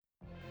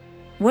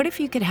What if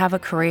you could have a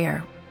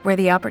career where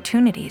the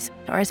opportunities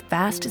are as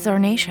vast as our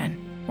nation,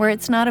 where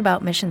it's not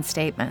about mission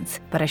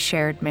statements, but a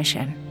shared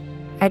mission?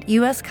 At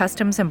U.S.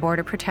 Customs and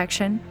Border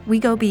Protection, we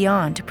go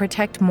beyond to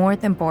protect more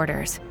than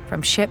borders,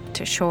 from ship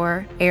to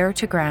shore, air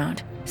to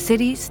ground,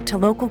 cities to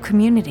local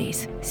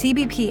communities.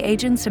 CBP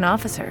agents and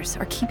officers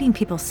are keeping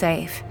people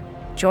safe.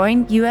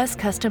 Join U.S.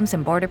 Customs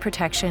and Border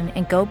Protection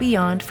and go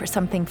beyond for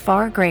something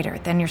far greater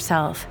than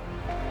yourself.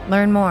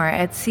 Learn more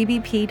at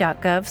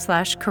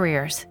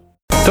cbp.gov/careers.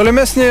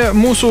 Tolimesnį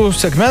mūsų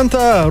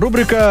segmentą,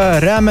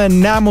 rubriką remia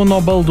Nemuno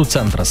baldų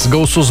centras.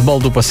 Gausus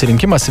baldų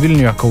pasirinkimas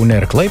Vilniuje,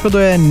 Kaune ir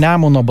Klaipėdoje.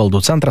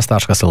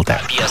 nemunobaldųcentras.lt.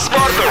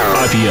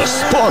 Apie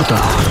sportą.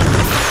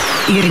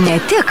 Ir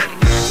ne tik.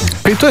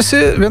 Kai tu esi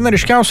viena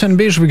ryškiausių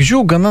NBA žvaigždžių,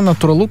 gana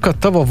natūralu, kad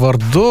tavo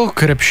vardu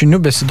krepšiniu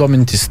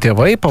besidomintys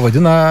tėvai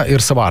pavadina ir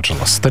savo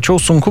atžalas. Tačiau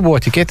sunku buvo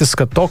tikėtis,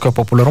 kad tokio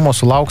populiarumo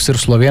sulauks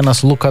ir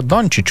slovėnas Luka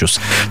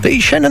Dončičius. Tai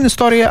šiandien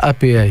istorija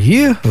apie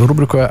jį,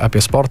 rubrikoje apie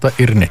sportą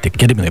ir ne tik.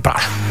 Gediminai,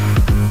 prašom.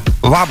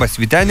 Labas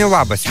Vyteni,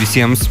 labas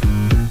visiems.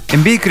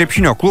 NBA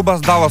krepšinio klubas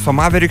Dalaso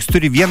Mavericks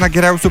turi vieną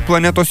geriausių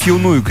planetos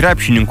jaunųjų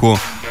krepšininkų,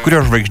 kurio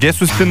žvaigždė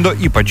suspindo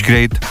ypač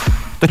greit.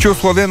 Tačiau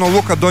slovėno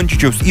Luka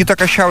Dončičiaus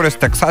įtaka Šiaurės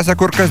Teksase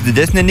kur kas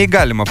didesnė nei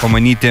galima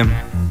pamanyti.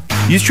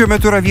 Jis šiuo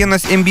metu yra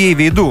vienas NBA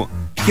veidų.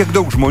 Kiek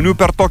daug žmonių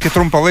per tokį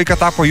trumpą laiką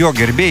tapo jo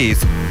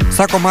gerbėjais,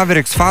 sako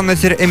Mavericks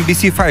fanas ir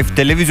NBC5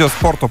 televizijos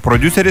sporto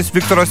prodiuseris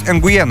Viktoras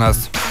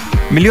Engujienas.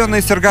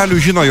 Milijonai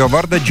sirgalių žino jo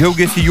vardą,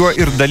 džiaugiasi juo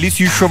ir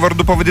dalis jų šiuo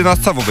vardu pavadina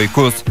savo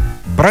vaikus.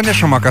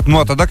 Pranešama, kad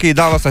nuo tada, kai į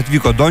Dalas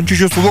atvyko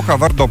Dončičius, Luka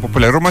vardo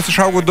populiarumas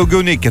išaugo daugiau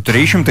nei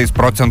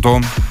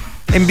 400%.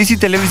 NBC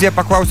televizija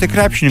paklausė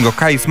krepšininko,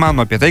 ką jis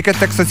mano apie tai, kad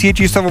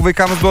teksasiečiai savo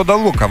vaikams duoda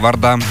Luka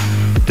vardą.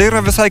 Tai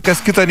yra visai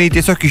kas kita nei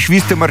tiesiog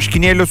išvysti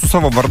marškinėlių su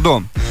savo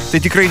vardu.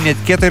 Tai tikrai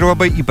netikėta ir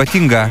labai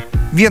ypatinga.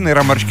 Viena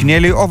yra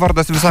marškinėliai, o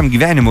vardas visam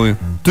gyvenimui.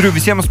 Turiu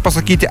visiems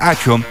pasakyti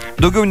ačiū.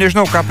 Daugiau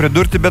nežinau, ką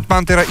pridurti, bet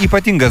man tai yra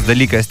ypatingas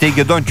dalykas,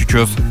 teigia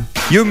Dončičius.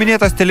 Jau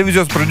minėtas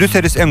televizijos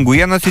prodiuseris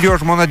Engujienas ir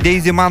jo žmona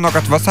Daisy mano,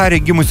 kad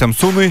vasarį gimusiam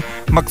sūnui,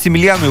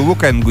 Maksimilianui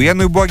Luka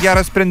Engujienui, buvo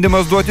geras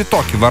sprendimas duoti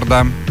tokį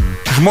vardą.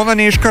 Žmona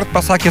neiškart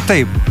pasakė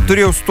taip,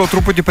 turėjau su tuo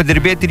truputį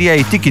padirbėti ir ją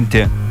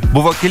įtikinti.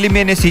 Buvo keli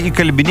mėnesiai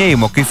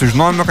įkalbinėjimo, kai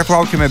sužinojome, kad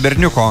laukime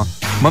berniuko.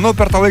 Manau,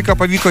 per tą laiką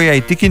pavyko ją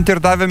įtikinti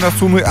ir davėme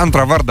sūnui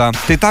antrą vardą.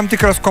 Tai tam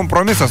tikras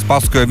kompromisas,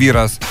 pasakojo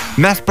vyras.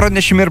 Mes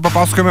pranešime ir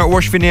papasakome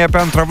uošvinėje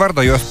apie antrą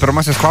vardą. Jos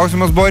pirmasis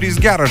klausimas buvo, ar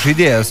jis geras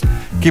žaidėjas.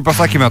 Kai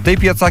pasakėme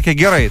taip, jie atsakė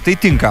gerai, tai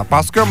tinka,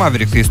 pasakojo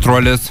Mavericks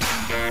aistruolis.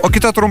 O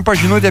kita trumpa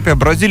žinutė apie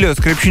Brazilijos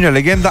krepšinio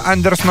legendą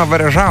Andersoną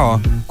Varežao,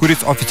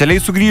 kuris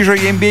oficialiai sugrįžo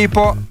į NBA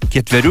po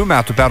 4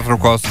 metų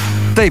pertraukos.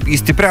 Taip, į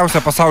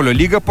stipriausią pasaulio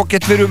lygą po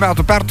 4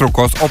 metų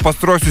pertraukos, o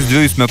pastaruosius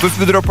 2 metus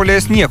vidurio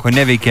puolėjas nieko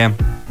neveikė.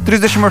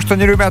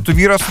 38 metų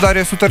vyras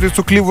sudarė sutartį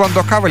su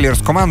Clevelando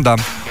Cavaliers komanda,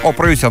 o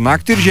praėjusią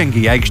naktį ir žengė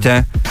į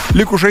aikštę.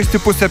 Likus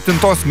žaisti pusę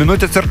 7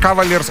 minutės ir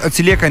Cavaliers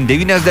atsiliekant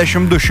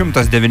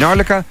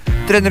 92-119,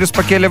 treneris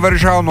pakėlė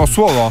Varežao nuo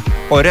suolo,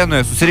 o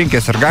arenoje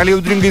susirinkęs ir gali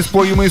audringais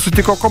plojimais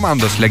sutiko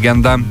komandos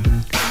legendą.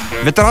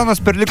 Veteranas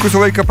per likusį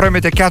laiką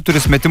prametė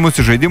 4 metimus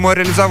į žaidimo,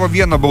 realizavo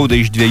 1 baudą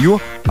iš 2,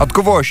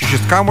 atkovojo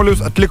 6 kamuolius,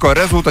 atliko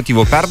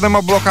rezultatyvų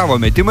perdavimą, blokavo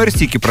metimą ir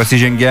sykį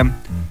prasižengė.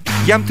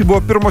 Jam tai buvo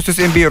pirmosios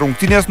NBA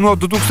rungtynės nuo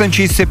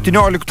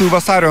 2017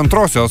 vasario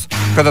 2,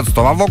 kad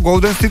atstovavo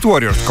Golden State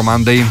Warriors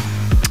komandai.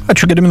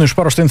 Ačiū Gediminui iš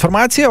paruoštą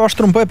informaciją, o aš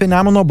trumpai apie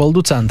Nemuno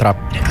baldų centrą.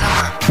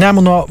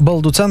 Nemuno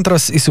baldų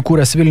centras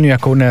įsikūręs Vilniuje,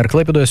 Kaune ir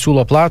Klaipėdoje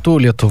siūlo platų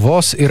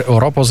Lietuvos ir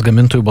Europos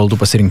gamintojų baldų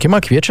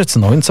pasirinkimą, kviečia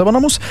atsinaujinti savo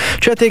namus.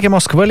 Čia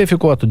teikiamos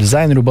kvalifikuotų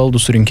dizainerių baldų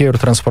surinkėjų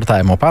ir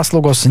transportavimo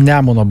paslaugos.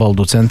 Nemuno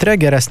baldų centre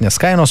geresnės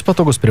kainos,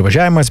 patogus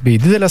privažiavimas bei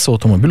didelės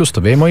automobilių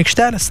stovėjimo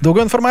aikštelės.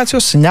 Daugiau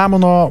informacijos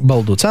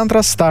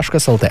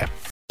nemunobaldųcentras.lt.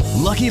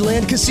 Lucky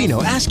Land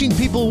Casino asking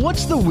people,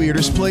 what's the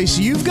weirdest place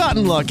you've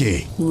gotten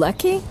lucky?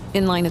 Lucky?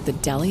 In line at the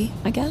deli,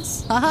 I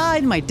guess? Aha,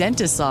 in my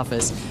dentist's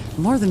office.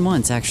 More than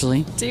once,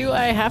 actually. Do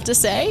I have to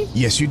say?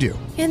 Yes, you do.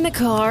 In the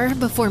car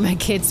before my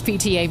kids'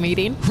 PTA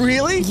meeting.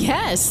 Really?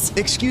 Yes.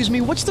 Excuse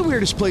me, what's the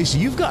weirdest place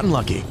you've gotten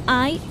lucky?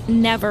 I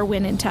never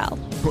win and tell.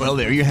 Well,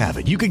 there you have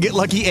it. You can get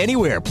lucky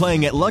anywhere,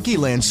 playing at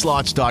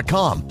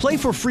LuckyLandSlots.com. Play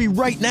for free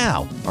right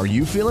now. Are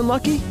you feeling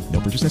lucky? No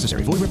purchase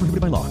necessary. Void where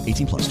prohibited by law.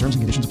 18+. Terms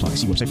and conditions apply.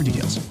 See website for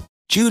details.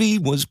 Judy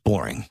was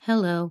boring.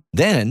 Hello.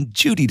 Then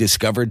Judy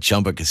discovered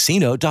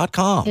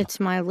ChumbaCasino.com. It's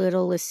my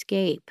little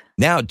escape.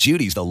 Now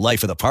Judy's the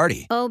life of the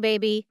party. Oh,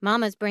 baby,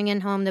 mama's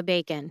bringing home the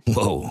bacon.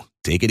 Whoa,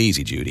 take it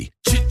easy, Judy.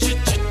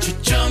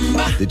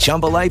 The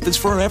Chumba life is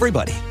for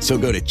everybody. So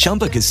go to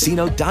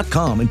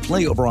ChumbaCasino.com and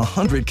play over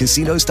 100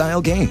 casino-style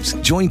games.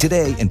 Join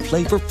today and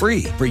play for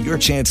free for your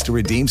chance to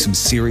redeem some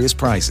serious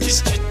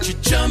prizes.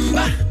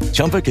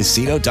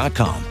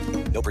 ChumbaCasino.com.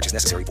 No purchase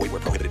necessary. Void where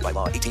prohibited by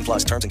law.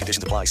 18+. Terms and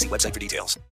conditions apply. See website for details.